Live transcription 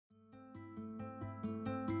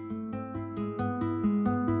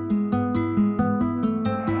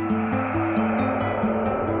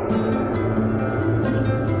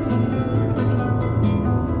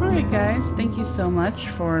guys, thank you so much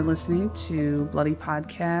for listening to Bloody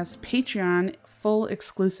Podcast Patreon full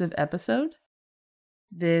exclusive episode.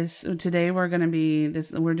 Today we're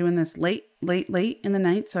doing this late in the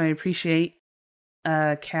night, so I appreciate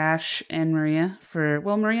Cash and Maria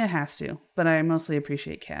Maria has to, but I mostly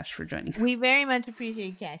appreciate Cash for joining. We very much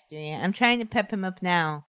appreciate Cash doing it. I'm trying to pep him up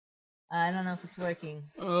now. I don't know if it's working.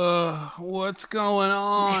 What's going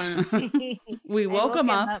on? We woke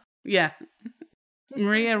him up. Yeah.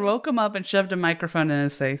 Maria woke him up and shoved a microphone in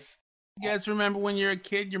his face. You guys remember when you're a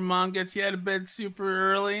kid, your mom gets you out of bed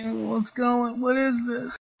super early? What is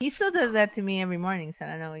this? He still does that to me every morning, so I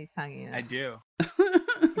don't know what he's talking about. I do.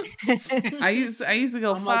 I used to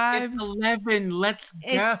go 5. It's 11. Let's go.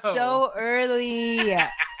 It's so early.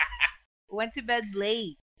 Went to bed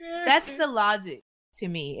late. That's the logic to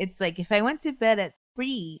me. It's like if I went to bed at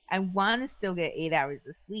 3, I want to still get 8 hours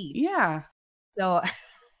of sleep. Yeah. So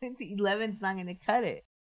 11's not going to cut it.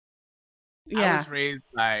 Yeah. I was raised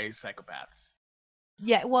by psychopaths.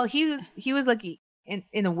 Yeah, well, he was lucky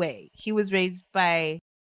in a way. He was raised by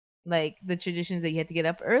like the traditions that you had to get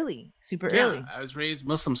up early, super early. I was raised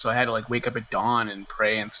Muslim, so I had to like wake up at dawn and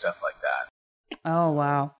pray and stuff like that. Oh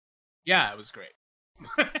wow. Yeah, it was great.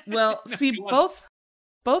 Well, see,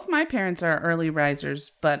 both my parents are early risers,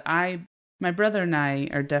 but my brother and I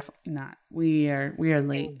are definitely not. We are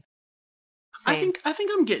late. Same. I think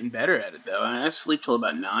I'm getting better at it though. I sleep till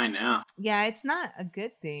about 9 now. Yeah, it's not a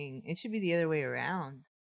good thing. It should be the other way around.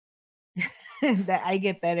 That I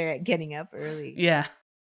get better at getting up early. Yeah.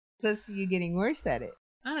 Opposed to you getting worse at it.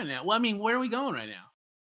 I don't know. Well, I mean, where are we going right now?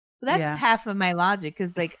 Well, that's half of my logic,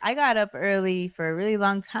 because like I got up early for a really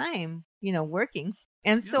long time, working.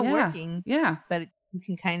 And I'm still working. Yeah. But you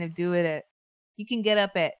can kind of do it you can get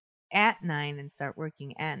up at 9 and start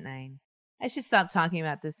working at 9. I should stop talking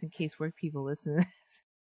about this in case work people listen to this.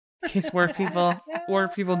 In case work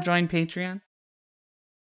people join Patreon.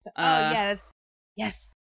 Yes.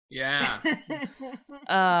 Yeah.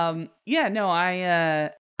 I'm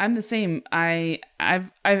the same.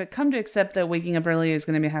 I've come to accept that waking up early is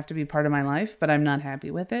going to have to be part of my life, but I'm not happy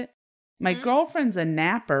with it. My girlfriend's a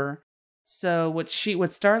napper, so what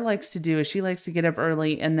Star likes to do is she likes to get up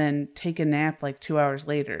early and then take a nap like 2 hours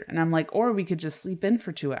later. And I'm like, or we could just sleep in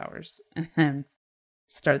for 2 hours and then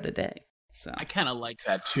start the day. So I kind of like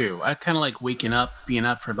that too. I kind of like waking up, being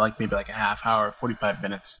up for like maybe like a half hour, 45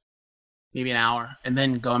 minutes, maybe an hour, and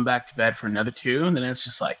then going back to bed for another 2. And then it's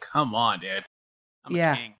just like, come on, dude. I'm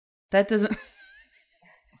a king. That doesn't.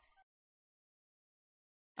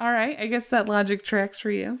 All right, I guess that logic tracks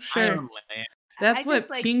for you. Sure. That's what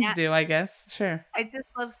kings do, I guess. Sure. I just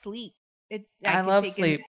love sleep. I love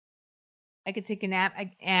sleep. I could take a nap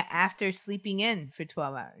after sleeping in for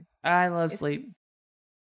 12 hours. I love sleep.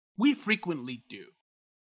 We frequently do.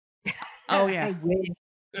 Oh, yeah.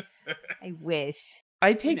 I wish.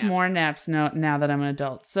 I take more naps now that I'm an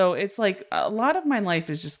adult. So it's like a lot of my life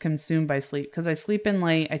is just consumed by sleep because I sleep in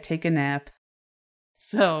late, I take a nap.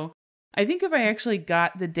 So I think if I actually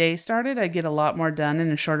got the day started, I'd get a lot more done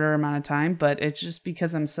in a shorter amount of time. But it's just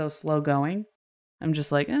because I'm so slow going. I'm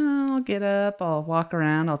just like, I'll get up, I'll walk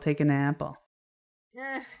around, I'll take a nap.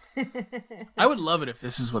 I would love it if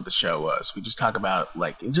this is what the show was. We just talk about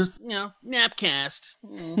napcast.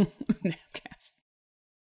 Napcast.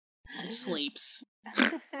 Sleeps.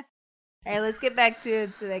 All right, let's get back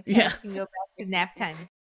to that. Yeah. We can go back to nap time.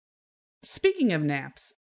 Speaking of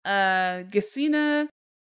naps, Gesina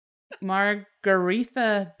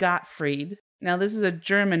Margaretha Gottfried. Now, this is a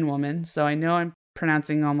German woman, so I know I'm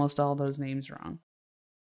pronouncing almost all those names wrong.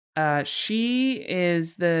 She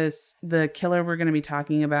is the killer we're going to be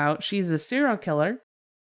talking about. She's a serial killer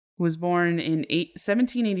who was born in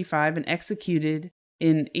 1785 and executed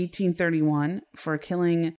in 1831 for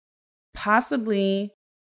killing possibly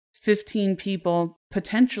 15 people,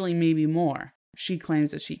 potentially maybe more. She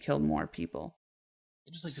claims that she killed more people.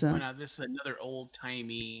 I'd just like to point out this is another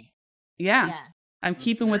old-timey... Yeah. I'm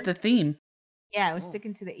keeping with the theme. Yeah, we're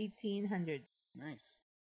sticking to the 1800s. Nice.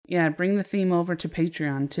 Yeah, bring the theme over to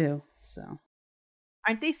Patreon too. So,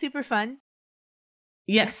 aren't they super fun?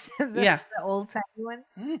 Yes. The old-timey one?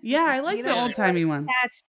 Yeah, I like the old-timey ones.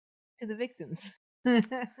 Attached to the victims.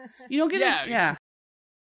 You don't get it.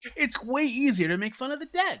 It's way easier to make fun of the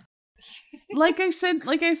dead. Like I've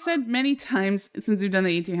said many times since we've done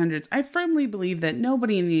the 1800s, I firmly believe that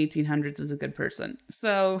nobody in the 1800s was a good person.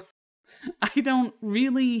 So I don't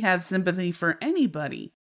really have sympathy for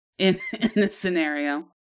anybody in this scenario.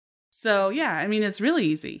 So yeah, I mean, it's really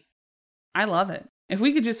easy. I love it. If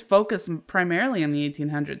we could just focus primarily on the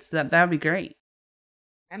 1800s, that would be great.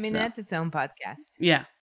 I mean, that's its own podcast. Yeah.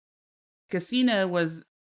 Gesina was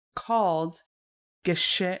called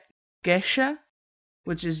Gesche. Gesche,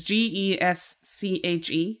 which is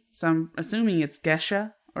Gesche. So I'm assuming it's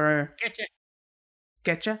Gesche or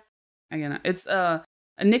Gesche. Again, it's a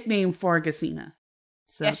nickname for Gesina.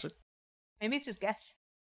 So Gesche. Maybe it's just Gesche.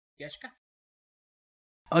 Gesche?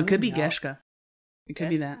 Oh, it could be No. Geschke. It could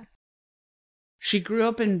be that. Gesche. She grew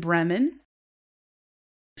up in Bremen.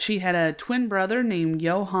 She had a twin brother named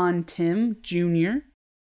Johann Tim Jr.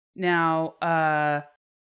 Now,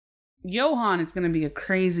 Johann is going to be a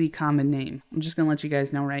crazy common name. I'm just going to let you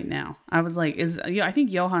guys know right now. I was like, I think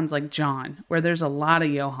Johann's like John, where there's a lot of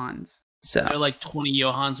Johanns. So There are like 20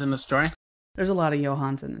 Johans in the story. there's a lot of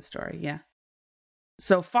Johanns in the story, yeah.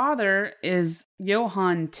 So father is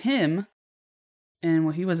Johann Tim,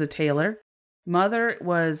 and he was a tailor. Mother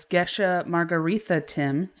was Gesche Margaretha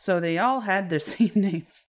Tim, so they all had their same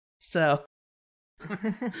names. So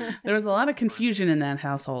there was a lot of confusion in that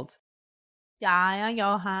household. Yeah,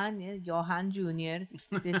 Johann, Johann Jr.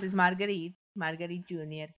 This is Marguerite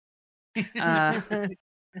Jr.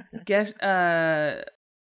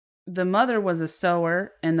 The mother was a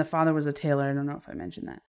sewer and the father was a tailor. I don't know if I mentioned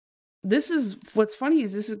that. What's funny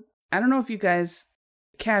is I don't know if you guys,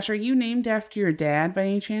 Cash, are you named after your dad by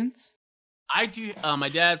any chance? I do. My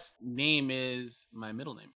dad's name is my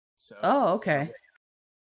middle name. So. Oh, okay.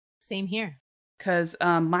 Same here. Because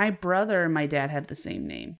my brother and my dad had the same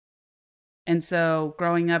name. And so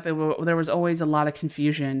growing up, there was always a lot of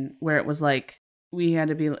confusion where it was like,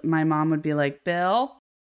 my mom would be like, Bill.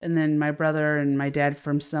 And then my brother and my dad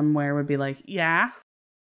from somewhere would be like, yeah.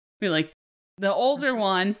 Be like, the older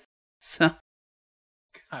one. So.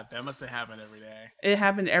 God, that must have happened every day. It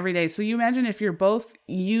happened every day. So you imagine if you're both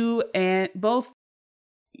your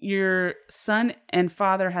son and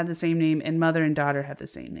father had the same name and mother and daughter had the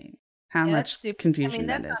same name. How much confusion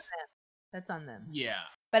that is. That's on them. Yeah.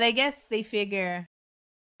 But I guess they figure,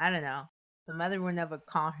 I don't know, the mother would never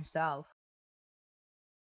call herself.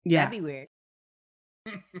 Yeah. That'd be weird.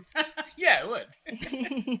 Yeah, it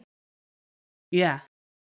would. Yeah.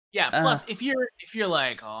 Yeah. Plus, if you're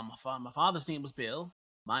like, oh, my father's name was Bill,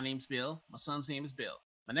 my name's Bill, my son's name is Bill,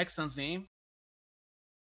 my next son's name,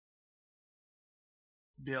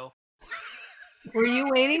 Bill. Were you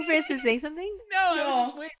waiting for us to say something? No, I was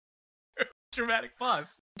just waiting. Dramatic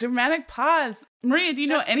pause. Dramatic pause. Maria, do you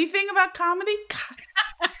know anything about comedy?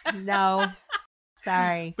 No.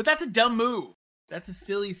 Sorry. But that's a dumb move. That's a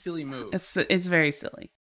silly, silly move. It's very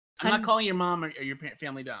silly. I'm not calling your mom or your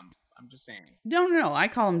family dumb. I'm just saying. No. I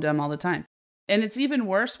call them dumb all the time. And it's even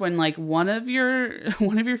worse when like one of your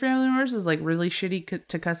family members is like really shitty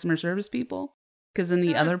to customer service people. Because then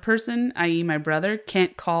the other person, i.e. my brother,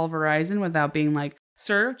 can't call Verizon without being like,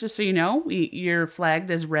 sir, just so you know, you're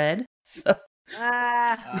flagged as red. So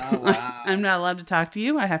wow. I'm not allowed to talk to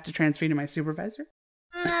you. I have to transfer you to my supervisor.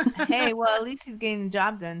 Hey, well, at least he's getting the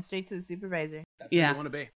job done straight to the supervisor. That's where you want to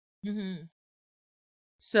be. Mm-hmm.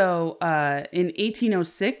 So in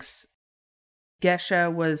 1806,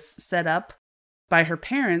 Gesche was set up by her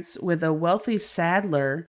parents with a wealthy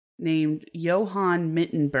saddler named Johann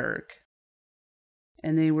Mittenberg.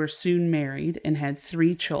 And they were soon married and had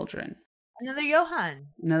 3 children. Another Johann.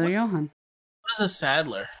 Johann. What is a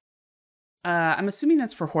saddler? I'm assuming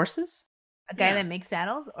that's for horses? A guy that makes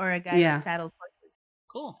saddles or a guy that saddles horses?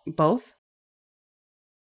 Cool. Both.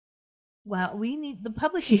 Well, the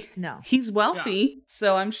public needs to know. He's wealthy,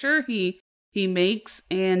 so I'm sure he makes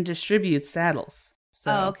and distributes saddles.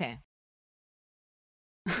 So. Oh, okay.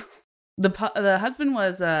 The husband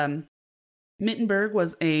was Mittenberg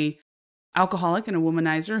was a alcoholic and a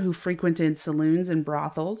womanizer who frequented saloons and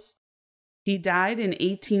brothels. He died in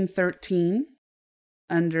 1813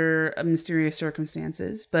 under mysterious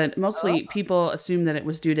circumstances, but mostly people assume that it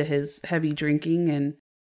was due to his heavy drinking and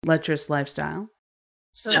lecherous lifestyle.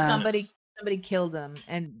 So somebody killed him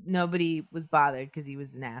and nobody was bothered because he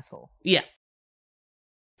was an asshole. Yeah.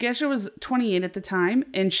 Gesche was 28 at the time,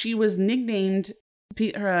 and she was nicknamed,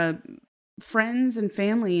 her friends and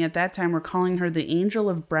family at that time were calling her the Angel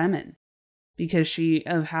of Bremen because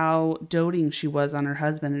of how doting she was on her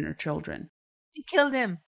husband and her children. She killed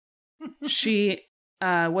him.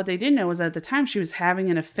 What they didn't know was that at the time she was having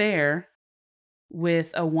an affair with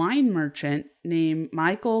a wine merchant named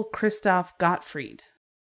Michael Christoph Gottfried.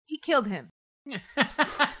 He killed him.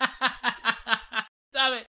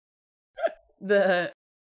 Stop it.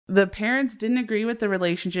 The parents didn't agree with the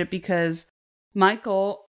relationship because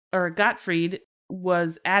Gottfried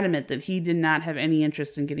was adamant that he did not have any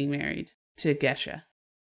interest in getting married to Gesche.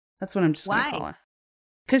 That's what I'm just going to call her.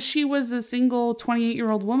 Because she was a single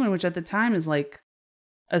 28-year-old woman, which at the time is like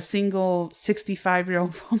a single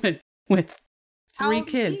 65-year-old woman with 3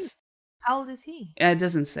 kids. How old is he? It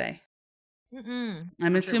doesn't say. Mm-mm.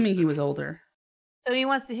 I'm assuming he was older. So he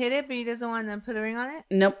wants to hit it, but he doesn't want to put a ring on it?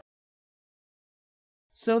 Nope.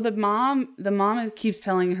 So the mom keeps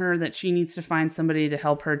telling her that she needs to find somebody to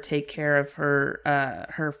help her take care of her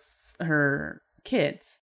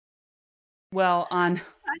kids. Well,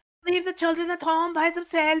 Leave the children at home by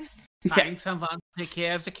themselves. Find someone to take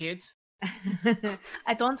care of the kids.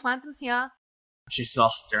 I don't want them here. She's all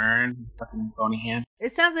stern, fucking bony hand.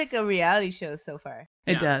 It sounds like a reality show so far.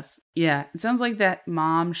 It does. Yeah. It sounds like that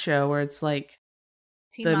mom show where it's like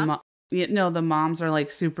Teen Mom? the moms are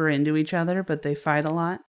like super into each other, but they fight a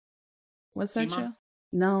lot. What's that Teen show? Mom?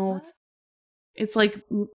 No, What? it's like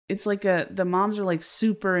the moms are like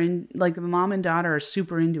super in, like the mom and daughter are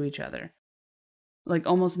super into each other. Like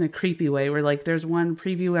almost in a creepy way where like there's one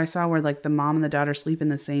preview I saw where like the mom and the daughter sleep in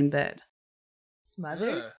the same bed.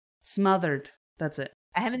 Smothered? Ugh. Smothered. That's it.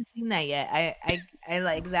 I haven't seen that yet. I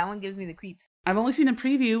like that one gives me the creeps. I've only seen a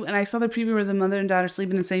preview, and I saw the preview where the mother and daughter sleep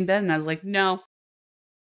in the same bed, and I was like, no,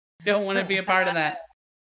 don't want to be a part of that.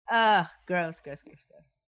 Gross.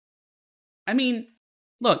 I mean,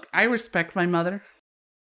 look, I respect my mother,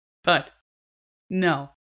 but no.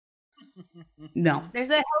 There's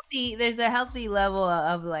a healthy level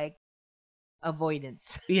of like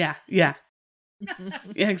avoidance. Yeah, yeah,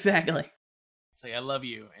 exactly. It's like, I love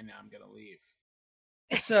you, and now I'm gonna leave.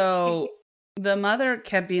 So the mother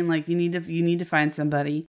kept being like, you need to find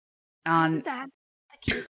somebody. On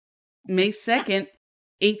May 2nd,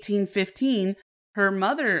 1815, her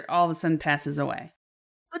mother all of a sudden passes away.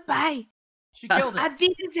 Goodbye. She killed her. Auf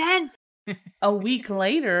Wiedersehen. A week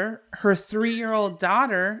later, her 3-year-old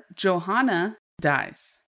daughter, Johanna,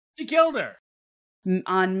 dies. She killed her.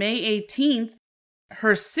 On May 18th,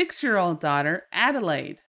 her 6-year-old daughter,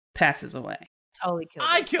 Adelaide, passes away. Totally killed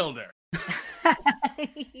her. I killed her.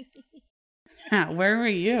 Where were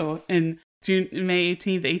you in May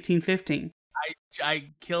 18th, 1815? I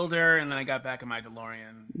killed her, and then I got back in my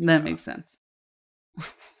DeLorean. That makes sense.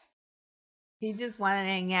 He just wanted to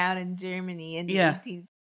hang out in Germany in the Yeah. 18th.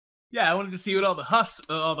 Yeah, I wanted to see what all the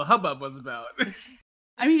hubbub was about.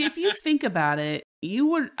 I mean, if you think about it,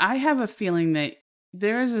 I have a feeling that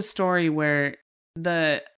there is a story where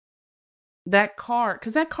that car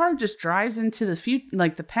just drives into the future,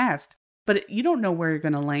 like the past, but you don't know where you're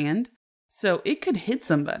going to land. So it could hit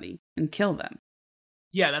somebody and kill them.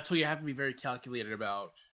 Yeah, that's what you have to be very calculated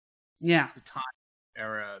about. Yeah. The time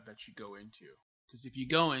era that you go into. Because if you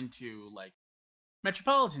go into, like,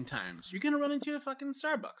 metropolitan times, you're going to run into a fucking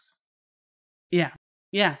Starbucks. Yeah.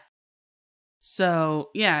 Yeah. So,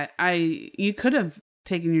 yeah, you could have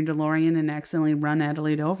taken your DeLorean and accidentally run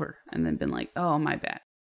Adelaide over and then been like, oh, my bad.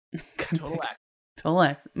 Total accident. Total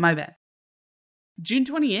accident. My bad. June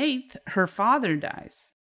 28th, her father dies.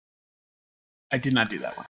 I did not do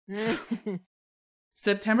that one.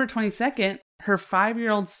 September 22nd, her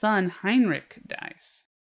 5-year-old son, Heinrich, dies.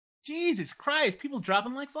 Jesus Christ, people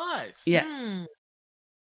dropping like flies. Yes.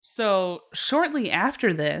 So, shortly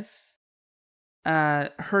after this,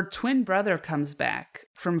 her twin brother comes back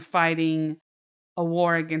from fighting a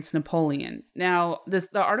war against Napoleon. Now, the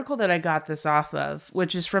article that I got this off of,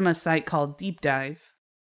 which is from a site called Deep Dive,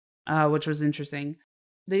 which was interesting,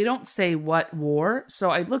 they don't say what war,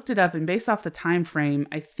 so I looked it up, and based off the time frame,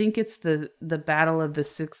 I think it's the Battle of the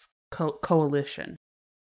Sixth Coalition.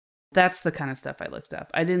 That's the kind of stuff I looked up.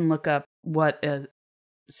 I didn't look up what a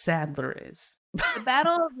saddler is. The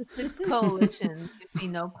Battle of the Sixth Coalition gives me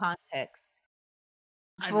no context.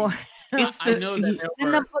 I The know that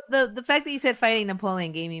there were... The fact that you said fighting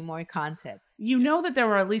Napoleon gave me more context. You know that there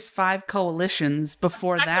were at least 5 coalitions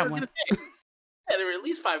before that one. Yeah, there were at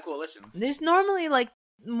least 5 coalitions. There's normally like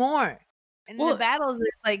more. And Well, the battles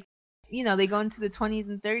are like, they go into the 20s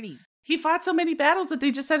and 30s. He fought so many battles that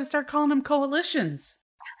they just had to start calling them coalitions.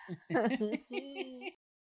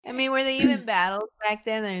 I mean, were they even battles back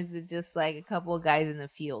then, or is it just like a couple of guys in the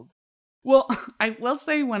field? Well, I will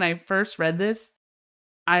say when I first read this,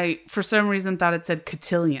 I, for some reason, thought it said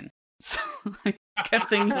cotillion. So I kept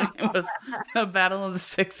thinking it was a Battle of the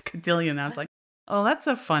Sixth Cotillion. I was like, oh, that's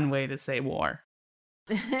a fun way to say war.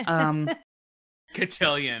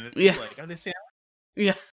 Cotillion. It's Yeah. like, are they saying?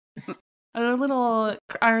 Yeah.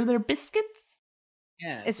 Are there biscuits?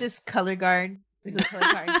 Yeah. It's just color guard. It's a color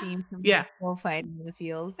guard team from Yeah. people fighting in the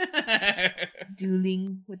field,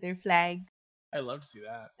 dueling with their flag. I love to see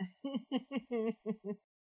that.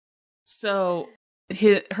 So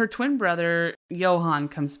her twin brother, Johann,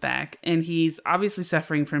 comes back, and he's obviously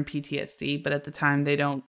suffering from PTSD, but at the time they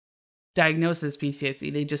don't diagnose his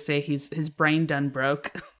PTSD. They just say his brain done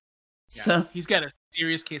broke. Yeah, So he's got a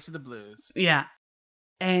serious case of the blues. yeah.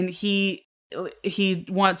 And he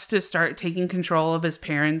wants to start taking control of his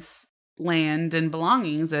parents' land and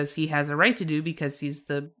belongings, as he has a right to do because he's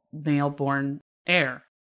the male-born heir.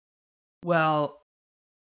 Well,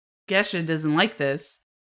 Gesche doesn't like this,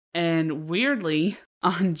 and weirdly,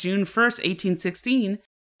 on June 1st, 1816,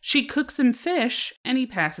 she cooks him fish, and he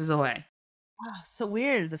passes away. Wow, so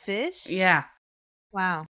weird. The fish? Yeah.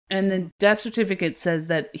 Wow. And the death certificate says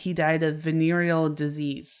that he died of venereal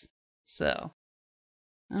disease. So.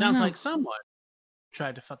 Sounds like someone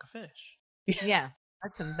tried to fuck a fish. Yes. Yeah.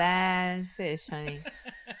 That's some bad fish, honey.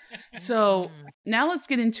 So now let's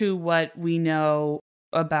get into what we know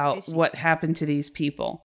about Fishy. what happened to these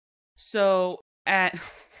people. So at...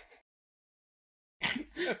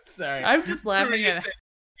 Sorry. I'm just laughing at...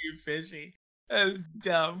 You fishy. That was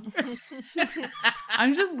dumb.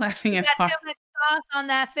 I'm just laughing at... Got too much sauce on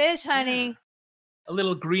that fish, honey. A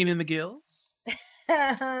little green in the gills.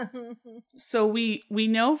 So we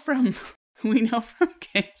know from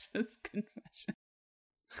Gesche's confession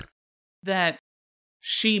that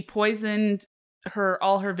she poisoned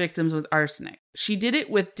all her victims with arsenic. She did it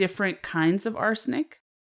with different kinds of arsenic.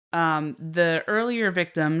 The earlier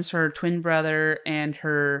victims, her twin brother and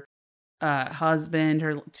her husband,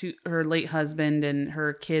 her late husband, and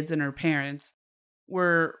her kids and her parents,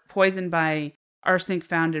 were poisoned by arsenic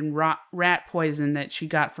found in rat poison that she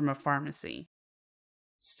got from a pharmacy.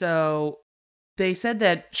 So they said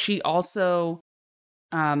that she also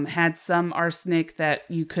had some arsenic that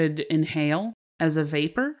you could inhale as a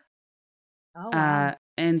vapor. Oh, wow.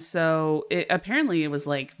 And so apparently it was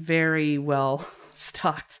like very well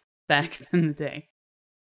stocked back in the day.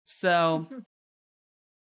 So,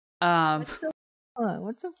 What's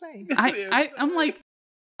so funny?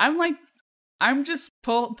 I'm just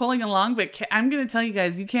pulling along, but I'm going to tell you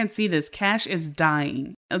guys, you can't see this. Cash is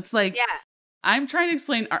dying. It's like, Yeah. I'm trying to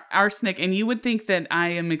explain arsenic, and you would think that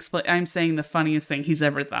I'm saying the funniest thing he's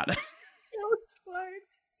ever thought of. No, it's fine.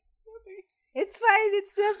 It's fine.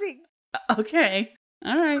 It's nothing. Okay.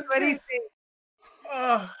 All right. What do you think?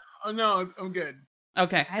 Oh no, I'm good.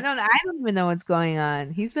 Okay. I don't even know what's going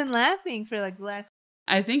on. He's been laughing for like the last.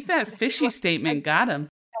 I think that fishy statement got him.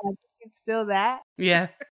 It's still that. Yeah.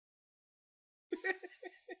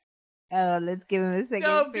 Oh, let's give him a second.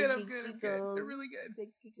 No, I'm good. I'm good. They're really good.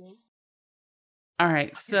 All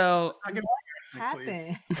right. So I can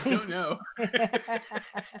Happened. I don't know.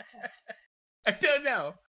 I don't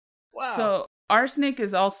know. Wow. So arsenic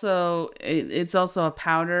is also it's also a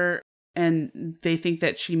powder, and they think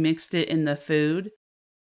that she mixed it in the food.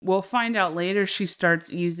 We'll find out later she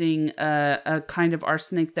starts using a kind of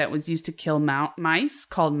arsenic that was used to kill mice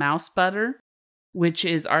called mouse butter, which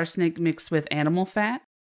is arsenic mixed with animal fat.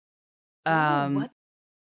 What?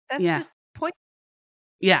 That's just point.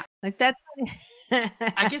 Yeah. Like that's.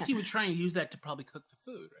 I guess he would try and use that to probably cook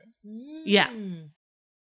the food, right? Yeah.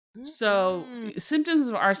 So symptoms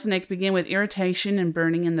of arsenic begin with irritation and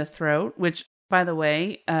burning in the throat, which, by the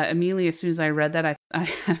way, immediately as soon as I read that, I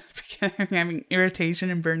began having irritation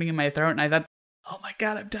and burning in my throat, and I thought, oh my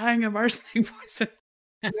God, I'm dying of arsenic poison.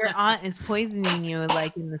 Your aunt is poisoning you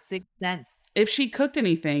like in the Sixth Sense. If she cooked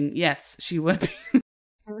anything, yes, she would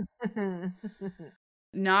be.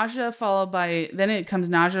 Nausea followed by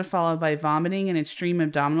vomiting and extreme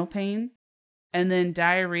abdominal pain, and then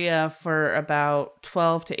diarrhea for about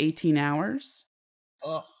 12 to 18 hours.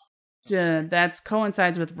 Oh, That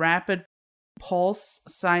coincides with rapid pulse,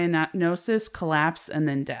 cyanosis, collapse, and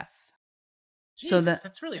then death. Jesus,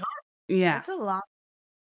 that's really hard. Yeah. That's a lot.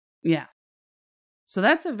 Yeah. So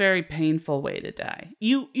that's a very painful way to die.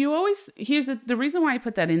 You always, the reason why I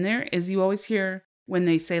put that in there is you always hear when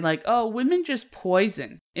they say like, oh, women just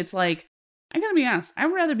poison. It's like, I gotta be honest, I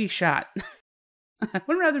would rather be shot. I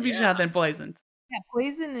would rather be shot than poisoned. Yeah,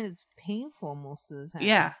 poison is painful most of the time.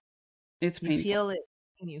 Yeah. It's painful. You feel it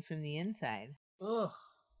in you from the inside. Ugh,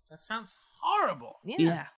 that sounds horrible.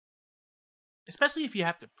 Yeah. Especially if you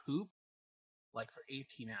have to poop like for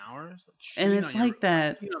 18 hours. And it's like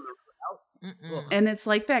that. And it's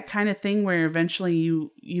like that kind of thing where eventually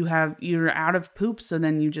you're out of poop, so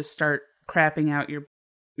then you just start crapping out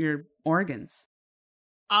your organs.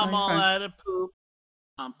 I'm all out of poop.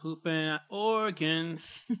 I'm pooping at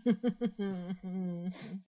organs.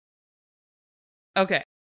 Okay.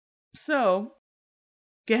 So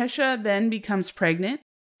Gesche then becomes pregnant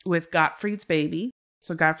with Gottfried's baby.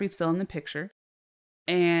 So Gottfried's still in the picture.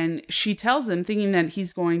 And she tells him, thinking that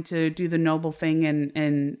he's going to do the noble thing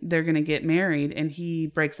and they're going to get married. And he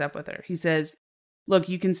breaks up with her. He says, look,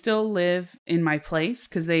 you can still live in my place,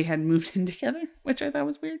 because they had moved in together, which I thought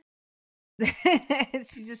was weird.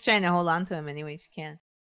 She's just trying to hold on to him any way she can.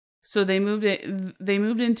 So they moved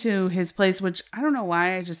into his place, which I don't know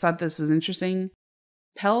why. I just thought this was interesting.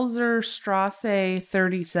 Pelzerstrasse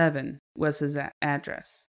 37 was his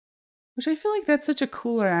address. Which I feel like that's such a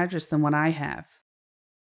cooler address than what I have.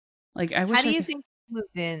 Like, I wish How do you think she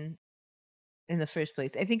moved in the first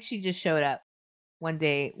place? I think she just showed up one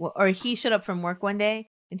day, or he showed up from work one day,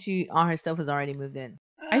 and all her stuff was already moved in.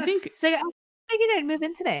 I think she's like, I figured I'd move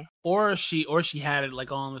in today. Or she had it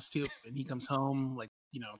like all on the stoop, and he comes home like,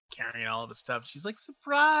 carrying all of his stuff. She's like,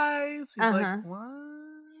 surprise. He's like, what?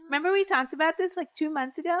 Remember we talked about this like 2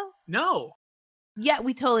 months ago? No. Yeah,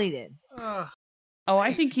 we totally did. Oh,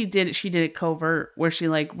 I think she did it covert, where she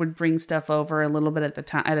like would bring stuff over a little bit at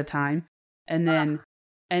a time, and then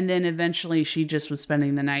eventually she just was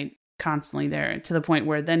spending the night constantly there, to the point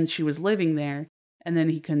where then she was living there, and then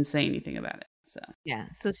he couldn't say anything about it. So yeah,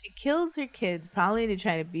 so she kills her kids probably to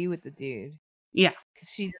try to be with the dude. Yeah,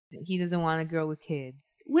 because he doesn't want a girl with kids.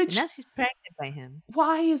 Which, and now she's pregnant by him.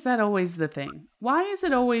 Why is that always the thing? Why is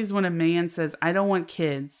it always when a man says, I don't want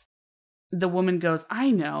kids, the woman goes,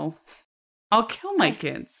 I know, I'll kill my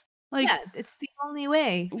kids. Like, yeah, it's the only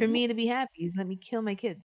way for me to be happy is let me kill my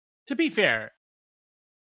kids. To be fair,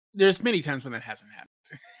 there's many times when that hasn't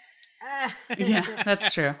happened. Yeah,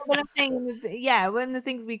 that's true. But I'm saying, one of the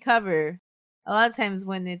things we cover, a lot of times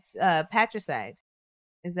when it's patricide,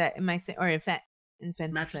 is that, am I saying, or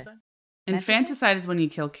infanticide? Infanticide is when you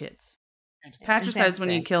kill kids. Patricide is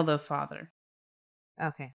when you kill the father.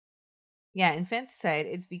 Okay. Yeah, infanticide,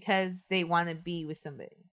 it's because they want to be with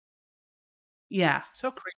somebody. Yeah.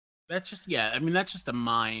 So crazy. That's just, that's just a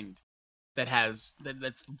mind that's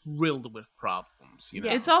riddled with problems.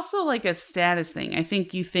 It's also like a status thing. I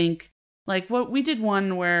think you think, like, what we did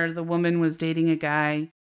one where the woman was dating a guy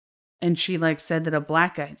and she like said that a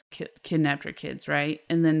black guy kidnapped her kids, right?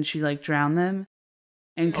 And then she like drowned them.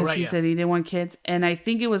 And because he said he didn't want kids. And I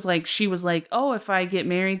think it was like, she was like, oh, if I get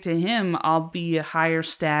married to him, I'll be a higher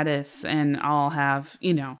status and I'll have,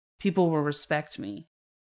 people will respect me.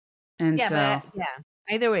 And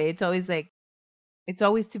either way, it's always like, it's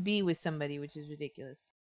always to be with somebody, which is ridiculous.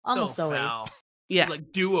 Almost so always. Foul. Yeah.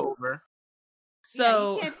 Like do-over.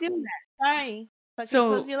 So you can't do that. Sorry.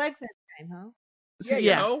 Close your legs next time, huh? So,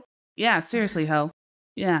 yeah. Yeah, seriously, ho.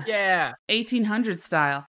 Yeah. Yeah. 1800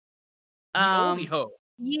 style. Oldie ho.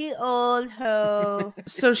 Ye old ho.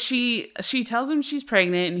 So she tells him she's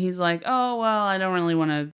pregnant, and he's like, oh, well, I don't really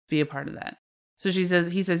want to be a part of that. So he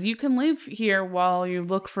says, you can live here while you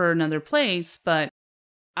look for another place, but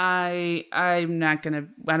I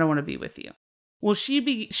don't want to be with you. Well,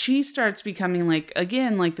 she starts becoming like,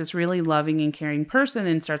 again, like this really loving and caring person,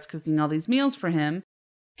 and starts cooking all these meals for him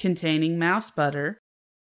containing mouse butter.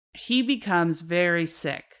 He becomes very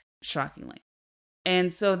sick, shockingly.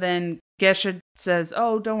 And so then Gesche says,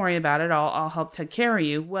 oh, don't worry about it. I'll help take care of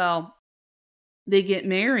you. Well, they get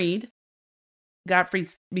married.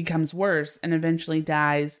 Gottfried becomes worse and eventually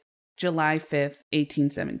dies July 5th,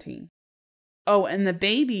 1817. Oh, and the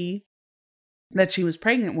baby that she was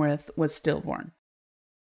pregnant with was stillborn.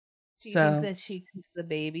 Do you think that she cooked the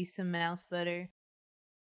baby some mouse butter?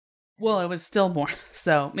 Well, it was stillborn,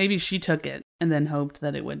 so maybe she took it and then hoped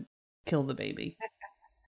that it would kill the baby.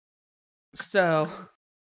 So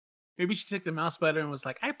maybe she took the mouse butter and was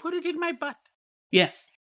like, I put it in my butt. Yes.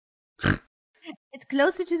 It's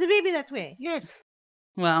closer to the baby that way. Yes.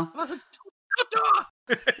 Well,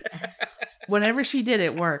 whenever she did,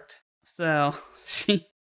 it worked. So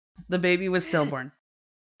the baby was stillborn.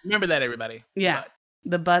 Remember that, everybody. Yeah.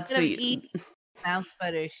 The butts. Instead of eating mouse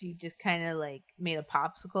butter, she just kind of like made a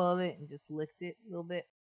popsicle of it and just licked it a little bit.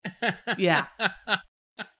 Yeah.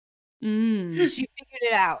 She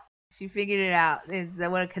figured it out. It's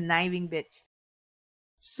what a conniving bitch.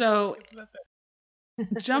 So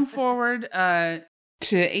jump forward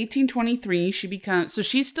to 1823.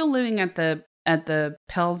 She's still living at the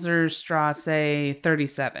Pelzerstrasse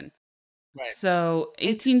 37. Right. So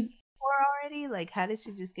 18 already? Like, how did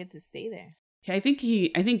she just get to stay there? I think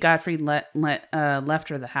Gottfried left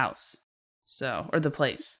her the house, or the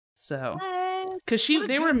place. So because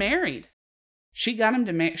they were married. She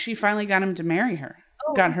finally got him to marry her.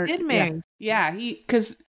 Oh, got her. Did marry? Yeah,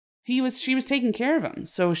 she was taking care of him,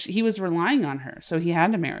 so he was relying on her. So he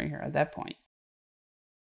had to marry her at that point.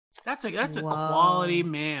 That's a quality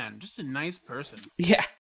man, just a nice person. Yeah.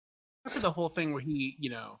 After the whole thing where he,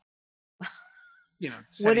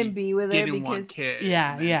 wouldn't be with her because want kids.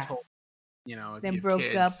 Yeah. Told, then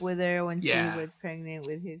broke up with her when she was pregnant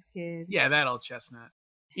with his kid. Yeah, that old chestnut.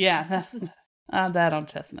 Yeah, that old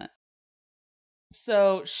chestnut.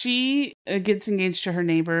 So she gets engaged to her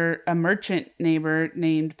neighbor, a merchant neighbor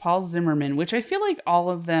named Paul Zimmerman, which I feel like all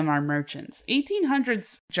of them are merchants.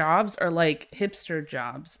 1800s jobs are like hipster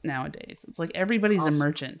jobs nowadays. It's like everybody's a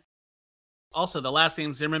merchant. Also, the last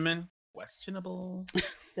name Zimmerman, questionable.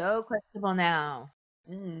 So questionable now.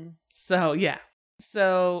 So yeah.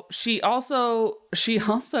 So she also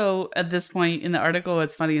at this point in the article,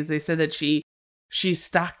 what's funny is they said that she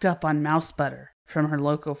stocked up on mouse butter from her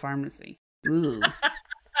local pharmacy. Ooh.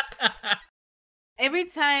 Every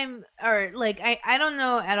time, or like, I don't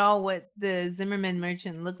know at all what the Zimmerman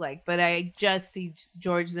merchant looked like, but I just see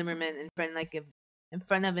George Zimmerman in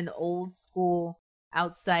front of an old school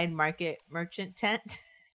outside market merchant tent.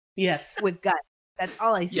 Yes. With guns. That's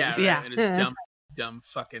all I see. Yeah, right. Yeah. And his dumb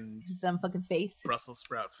fucking face. Brussels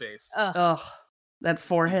sprout face. Ugh. That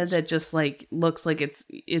forehead that just like looks like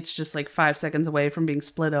it's just like 5 seconds away from being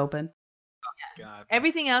split open. Oh, God.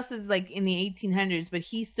 Everything else is like in the 1800s, but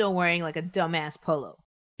he's still wearing like a dumbass polo.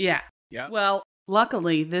 Yeah. Yeah. Well,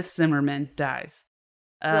 luckily this Zimmerman dies.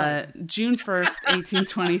 June 1st,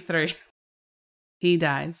 1823. He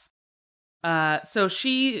dies. So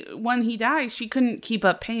when he dies, she couldn't keep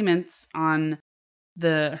up payments on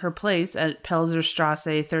her place at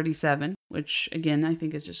Pelzerstrasse 37, which again, I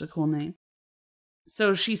think is just a cool name.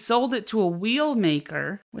 So she sold it to a wheel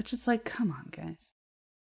maker, which is like, come on, guys,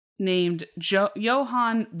 named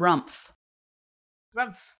Johann Rumpf.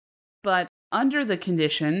 But under the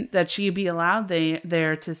condition that she be allowed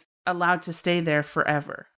to stay there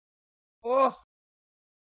forever. Oh.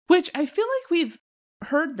 Which I feel like we've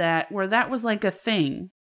heard that where that was like a thing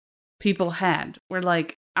people had where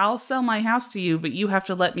like, I'll sell my house to you, but you have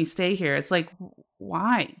to let me stay here. It's like,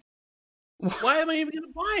 why? Why am I even going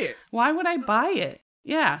to buy it? Why would I buy it?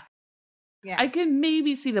 Yeah. I can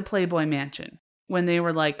maybe see the Playboy Mansion when they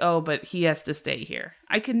were like, oh, but he has to stay here.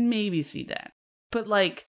 I can maybe see that. But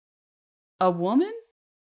like a woman,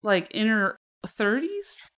 like in her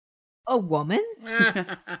 30s? A woman?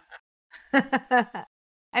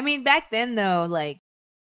 I mean, back then though, like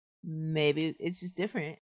maybe it's just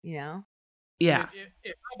different, you know? Yeah.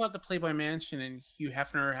 If I bought the Playboy Mansion and Hugh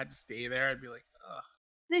Hefner had to stay there, I'd be like, ugh.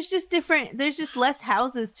 There's just less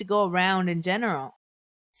houses to go around in general.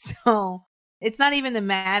 So it's not even a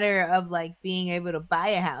matter of like being able to buy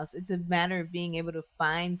a house. It's a matter of being able to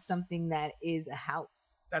find something that is a house.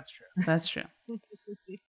 That's true. That's true.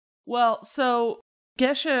 Well, so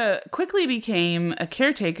Gesche quickly became a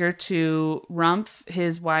caretaker to Rumpf,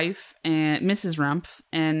 his wife, and Mrs. Rumpf,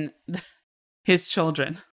 and his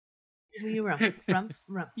children. Rump.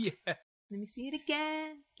 Yeah. Let me see it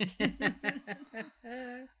again.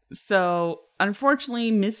 So, unfortunately,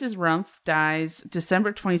 Mrs. Rumpf dies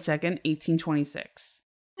December 22nd, 1826.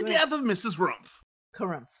 The death of Mrs. Rumpf.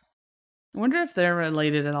 Karumpf. I wonder if they're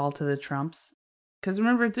related at all to the Trumps. Because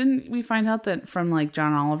remember, didn't we find out that from like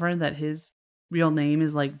John Oliver that his real name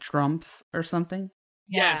is like Drumpf or something?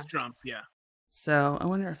 Yeah, it's Drumpf, yeah. So, I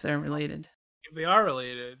wonder if they're related. If they are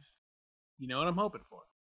related, you know what I'm hoping for.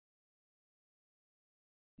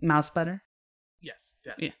 Mouse butter? Yes,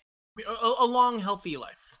 definitely. Yeah. A long, healthy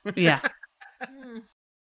life. Yeah.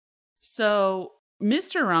 So,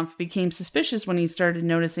 Mr. Rumpf became suspicious when he started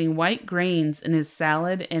noticing white grains in his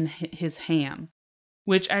salad and his ham.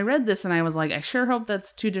 Which I read this and I was like, I sure hope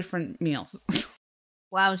that's 2 different meals.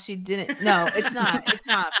 Wow, she didn't. No, it's not. It's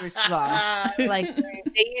not, first of all. Like,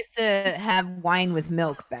 they used to have wine with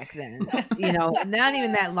milk back then. You know, not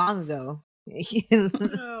even that long ago.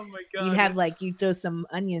 Oh my God. You'd have like, you throw some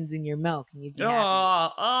onions in your milk and you'd be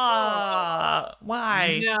happy.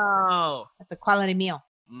 Why? No. That's a quality meal.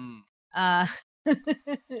 Have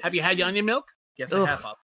you had your onion milk? Yes, I have.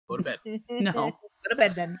 I'll go to bed. No. Go to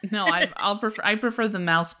bed then. No, I prefer the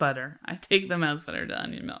mouse butter. I take the mouse butter to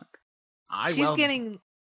onion milk. Getting.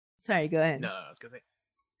 Sorry, go ahead. No, I was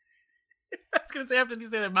gonna say after you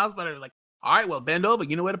say that mouse butter, like, all right, well, bend over.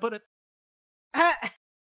 You know where to put it.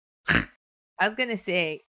 I was gonna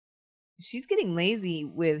say, she's getting lazy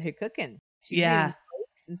with her cooking. She's Yeah. doing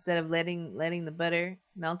flakes instead of letting the butter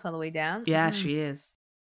melt all the way down. Yeah, she is.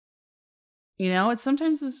 You know, it's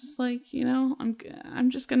just like, you know,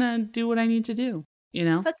 I'm just gonna do what I need to do. You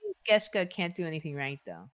know. Fucking Gesche can't do anything right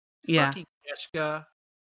though. Yeah. Fucking Gesche.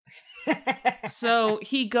 So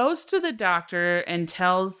he goes to the doctor and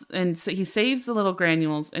so he saves the little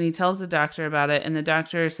granules and he tells the doctor about it. And the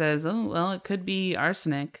doctor says, oh, well, it could be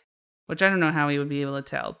arsenic, which I don't know how he would be able to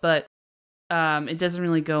tell, but it doesn't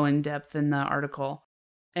really go in depth in the article.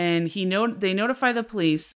 And they notify the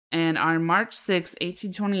police. And on March 6,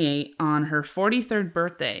 1828, on her 43rd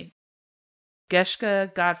birthday,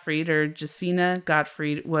 Gesche Gottfried or Gesina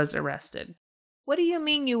Gottfried was arrested. What do you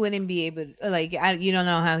mean you wouldn't be able to, like, you don't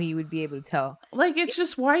know how he would be able to tell? Like, it's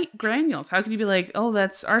just white granules. How could you be like, oh,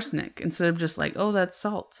 that's arsenic, instead of just like, oh, that's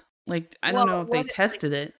salt? Like, I don't know if they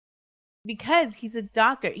tested it. Because he's a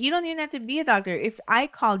doctor. You don't even have to be a doctor. If I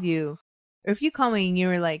called you Or if you call me and you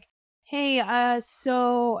were like, hey,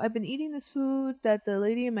 so I've been eating this food that the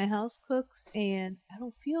lady in my house cooks and I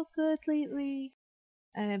don't feel good lately.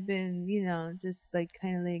 I've been, just like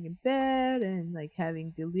kind of laying in bed and like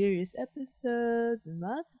having delirious episodes and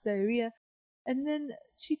lots of diarrhea. And then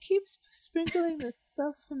she keeps sprinkling the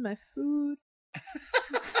stuff in my food.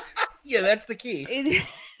 Yeah, that's the key.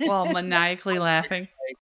 While maniacally laughing.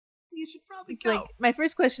 You should probably It's go. like, my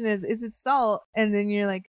first question is it salt? And then you're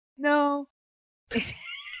like, no.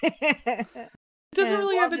 It doesn't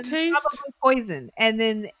really have a then it's taste. probably poison. And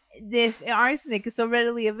then if arsenic is so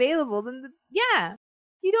readily available, then yeah,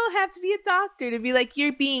 you don't have to be a doctor to be like,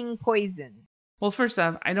 you're being poisoned. Well, first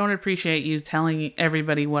off, I don't appreciate you telling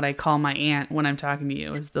everybody what I call my aunt when I'm talking to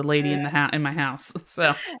you is the lady in the in my house.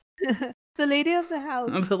 So the lady of the house.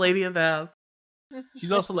 the lady of the house.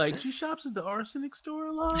 She's also like, she shops at the arsenic store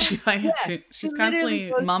a lot. She's she constantly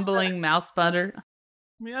goes to mumbling mouse butter.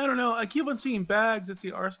 I mean, I don't know. I keep on seeing bags that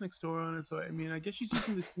say arsenic store on it. So, I mean, I guess she's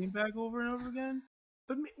using the same bag over and over again.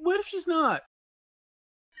 But what if she's not?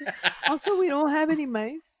 Also, we don't have any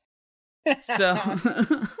mice.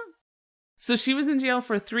 So she was in jail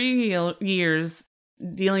for 3 years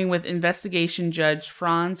dealing with investigation judge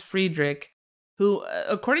Franz Friedrich, who,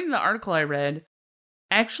 according to the article I read,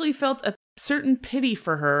 actually felt a certain pity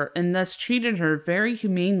for her and thus treated her very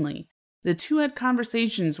humanely. The two had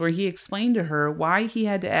conversations where he explained to her why he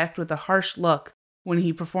had to act with a harsh look when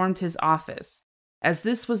he performed his office, as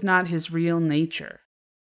this was not his real nature.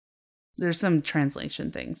 There's some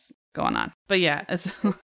translation things going on. But yeah,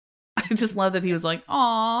 I just love that he was like,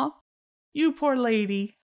 aw, you poor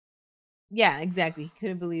lady. Yeah, exactly.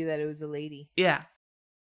 Couldn't believe that it was a lady. Yeah.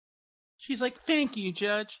 She's like, thank you,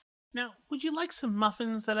 Judge. Now, would you like some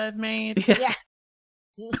muffins that I've made? Yeah.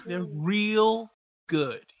 They're real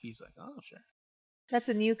good. He's like, oh, sure. That's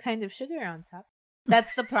a new kind of sugar on top.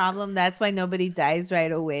 That's the problem. That's why nobody dies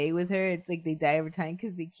right away with her. It's like they die over time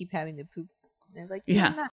because they keep having to poop. They're like,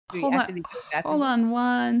 yeah. Hold on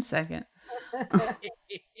 1 second.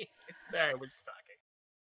 Sorry, we're just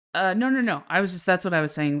talking. No. That's what I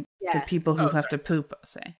was saying. Yeah. The people who have to poop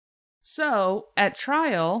say. So at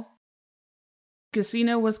trial,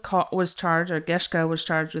 Gesina was charged, or Gesche was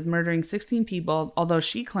charged with murdering 16 people, although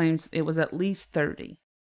she claims it was at least 30.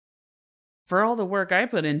 For all the work I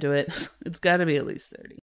put into it, it's got to be at least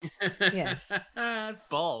 30. Yeah. It's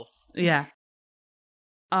balls. Yeah.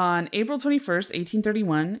 On April 21st,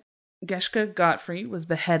 1831, Gesche Gottfried was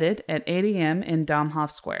beheaded at 8 a.m. in Domhof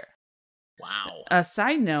Square. Wow. A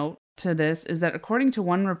side note to this is that according to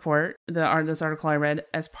one report, this article I read,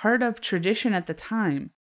 as part of tradition at the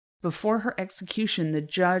time, before her execution, the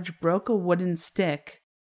judge broke a wooden stick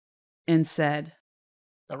and said,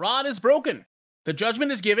 "The rod is broken. The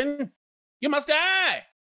judgment is given. You must die."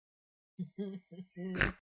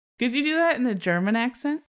 Could you do that in a German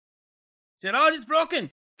accent? The rod is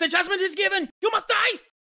broken. The judgment is given. You must die.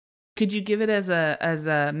 Could you give it as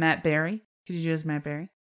a Matt Berry? Could you do it as Matt Berry?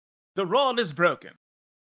 The rod is broken.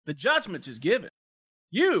 The judgment is given.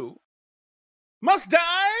 You must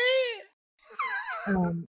die.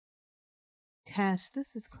 Cash,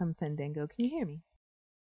 this is Clem Fandango. Can you hear me?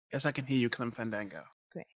 Yes, I can hear you, Clem Fandango.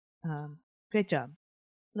 Great. Great job.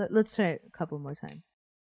 Let's try it a couple more times.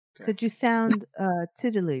 Okay. Could you sound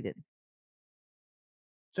titillated?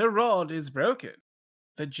 The rod is broken.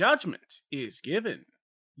 The judgment is given.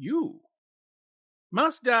 You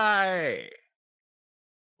must die.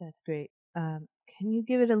 That's great. Can you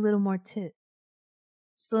give it a little more tit?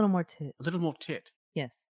 Just a little more tit. A little more tit.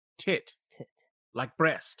 Yes. Tit. Tit. Like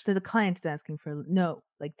breast. The client's asking for no,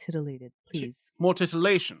 like titillated, please. More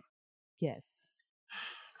titillation. Yes.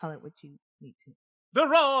 Call it what you need to. The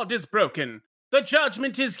rod is broken. The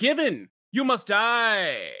judgment is given. You must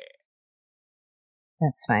die.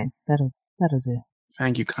 That's fine. That'll do.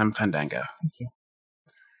 Thank you, Clem Fandango. Thank you.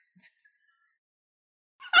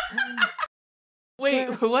 Wait,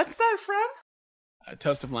 what's that from?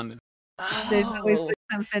 Toast of London. There's always the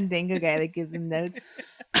Clem Fandango guy that gives him notes.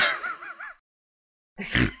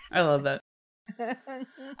 I love that.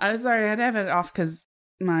 I'm sorry, I had to have it off because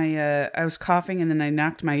I was coughing and then I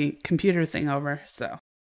knocked my computer thing over. So,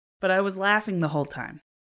 but I was laughing the whole time.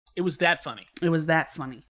 It was that funny. It was that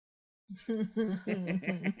funny.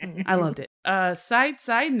 I loved it.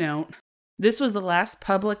 Side note, this was the last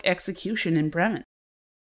public execution in Bremen.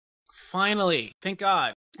 Finally, thank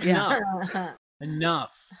God. Yeah.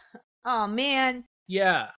 Enough. Oh man.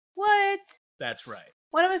 Yeah. What? That's right.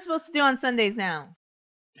 What am I supposed to do on Sundays now?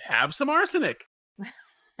 Have some arsenic.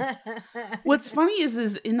 What's funny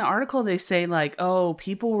is in the article they say like, oh,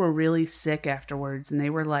 people were really sick afterwards and they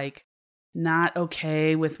were like not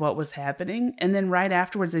okay with what was happening. And then right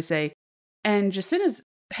afterwards they say, And Gesina's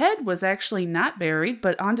head was actually not buried,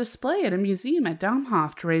 but on display at a museum at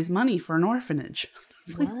Domhof to raise money for an orphanage.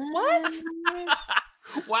 It's like, what?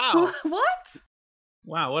 Wow. What?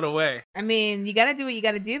 Wow, what a way. I mean, you gotta do what you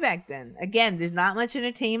gotta do back then. Again, there's not much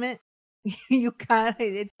entertainment.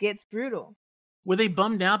 It gets brutal. Were they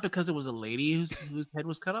bummed out because it was a lady whose head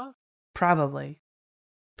was cut off? Probably,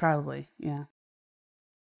 yeah.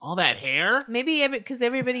 All that hair? Maybe because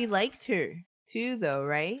everybody liked her too, though,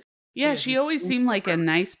 right? Yeah, she always seemed like a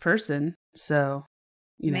nice person, so,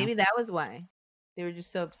 you know. Maybe that was why. They were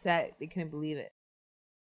just so upset they couldn't believe it.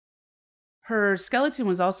 Her skeleton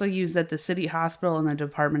was also used at the city hospital and the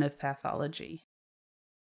Department of Pathology.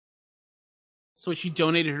 So she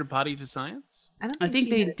donated her body to science? I think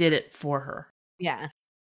they did it for her. Yeah.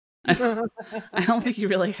 I don't think she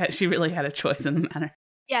really had a choice in the matter.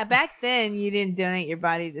 Yeah, back then you didn't donate your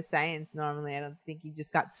body to science normally. I don't think you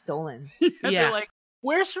just got stolen. Yeah. They're like,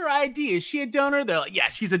 where's her ID? Is she a donor? They're like, yeah,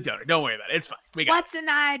 she's a donor. Don't worry about it. It's fine. What's an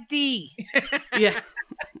ID? Yeah.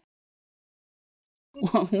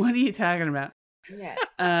 What are you talking about?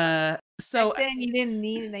 Yeah. So back then you didn't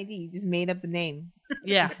need an ID. You just made up a name.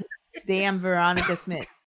 Yeah. Damn Veronica Smith.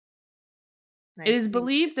 Nice. It is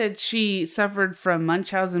believed that she suffered from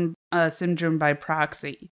Munchausen syndrome by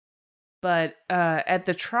proxy. But at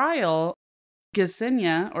the trial,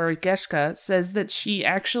 Gesina, or Gesche, says that she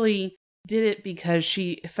actually did it because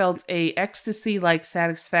she felt a ecstasy-like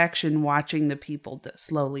satisfaction watching the people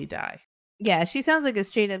slowly die. Yeah, she sounds like a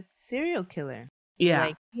straight-up serial killer. Yeah.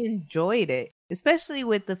 Like, she enjoyed it. Especially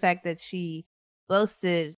with the fact that she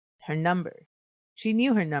boasted her number. She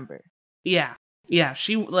knew her number. Yeah. Yeah,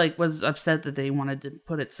 she was upset that they wanted to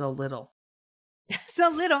put it so little. So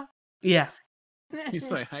little. Yeah.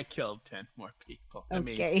 He's like, I killed 10 more people.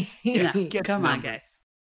 Okay. Yeah, get come the on, numbers. guys.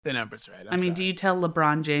 The number's right. I mean, do you tell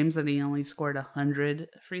LeBron James that he only scored 100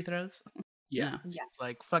 free throws? Yeah. Yeah. It's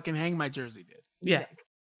like, fucking hang my jersey, dude. Yeah.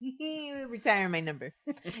 Retire my number.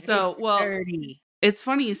 So, It's 30. It's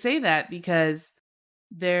funny you say that because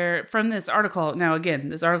from this article. Now, again,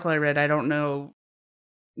 this article I read, I don't know.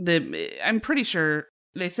 I'm pretty sure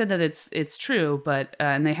they said that it's true, but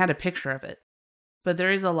and they had a picture of it. But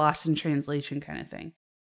there is a lost in translation kind of thing.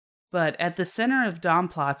 But at the center of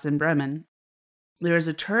Domplatz in Bremen, there is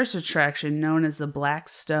a tourist attraction known as the Black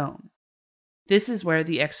Stone. This is where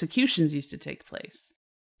the executions used to take place.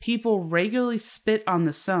 People regularly spit on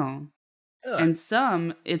the stone, and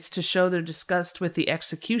some, it's to show their disgust with the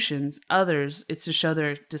executions. Others, it's to show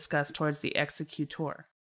their disgust towards the executor.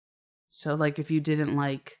 So, like, if you didn't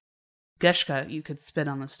like Gesche, you could spit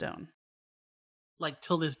on the stone. Like,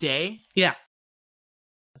 till this day? Yeah.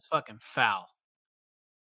 That's fucking foul.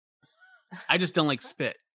 I just don't like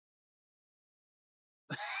spit.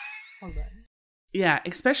 Hold on. Yeah,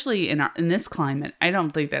 especially in this climate, I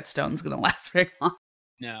don't think that stone's gonna last very long.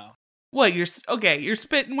 No. What, you're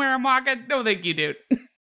spitting where I'm walking? No, thank you, dude.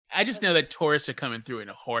 I just know that tourists are coming through in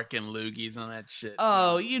hork and loogies and that shit.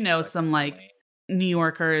 Oh, some like New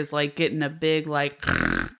Yorker is like getting a big like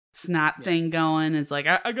snot thing going. It's like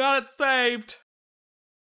I got it saved.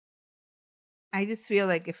 I just feel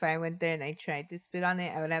like if I went there and I tried to spit on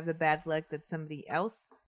it, I would have the bad luck that somebody else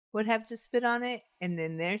would have to spit on it, and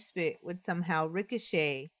then their spit would somehow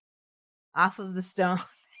ricochet off of the stone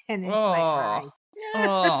and into my eye.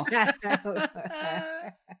 Oh.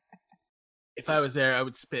 If I was there, I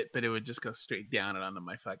would spit, but it would just go straight down and onto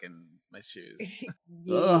my shoes.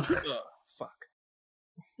 Ugh. Ugh, fuck.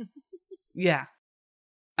 Yeah.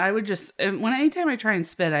 I would just anytime I try and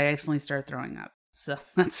spit, I accidentally start throwing up. So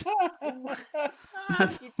that's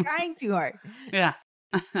You're trying too hard. Yeah.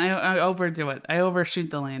 I overdo it. I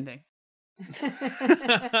overshoot the landing.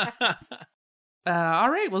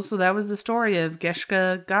 All right. Well, so that was the story of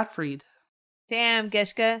Gesche Gottfried. Damn,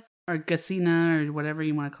 Gesche. Or Gesina, or whatever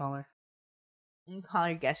you want to call her. You can call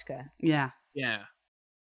her Gesche. Yeah. Yeah.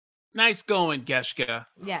 Nice going, Gesche.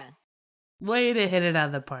 Yeah. Way to hit it out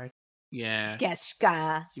of the park. Yeah.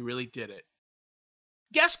 Gesche. You really did it.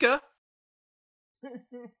 Gesche!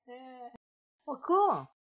 Well, cool.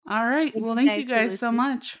 All right. Well, thank you guys so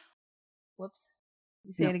much. Whoops.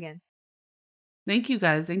 You say it again. Thank you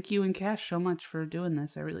guys. Thank you and Cash so much for doing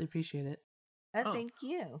this. I really appreciate it. Thank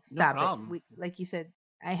you. No Stop problem. it. Like you said,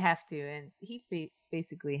 I have to, and he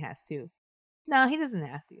basically has to. No, he doesn't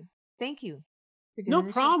have to. Thank you. For doing No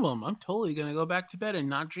this problem. I'm totally going to go back to bed and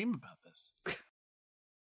not dream about this.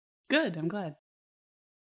 Good. I'm glad.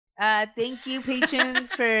 Thank you,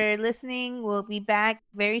 patrons, for listening. We'll be back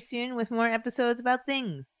very soon with more episodes about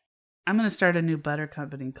things. I'm going to start a new butter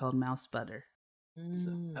company called Mouse Butter.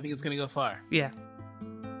 So I think it's going to go far. Yeah.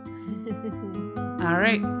 All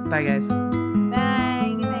right. Bye, guys.